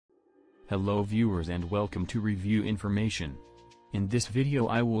Hello viewers and welcome to Review Information. In this video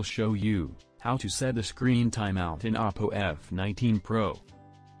I will show you how to set the screen timeout in Oppo F19 Pro.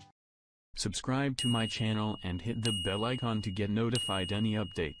 Subscribe to my channel and hit the bell icon to get notified any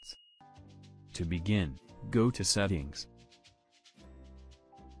updates. To begin, go to Settings.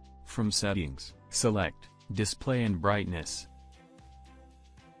 From Settings, select Display and Brightness.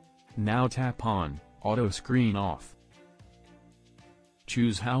 Now tap on Auto Screen Off.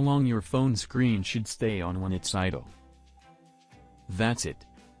 Choose how long your phone screen should stay on when it's idle. That's it.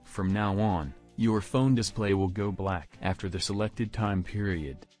 From now on, your phone display will go black after the selected time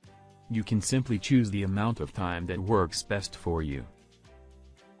period. You can simply choose the amount of time that works best for you.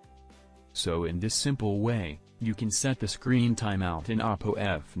 So in this simple way, you can set the screen timeout in Oppo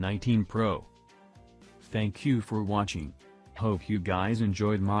F19 Pro. Thank you for watching. Hope you guys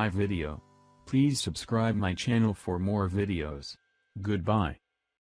enjoyed my video. Please subscribe my channel for more videos. Goodbye.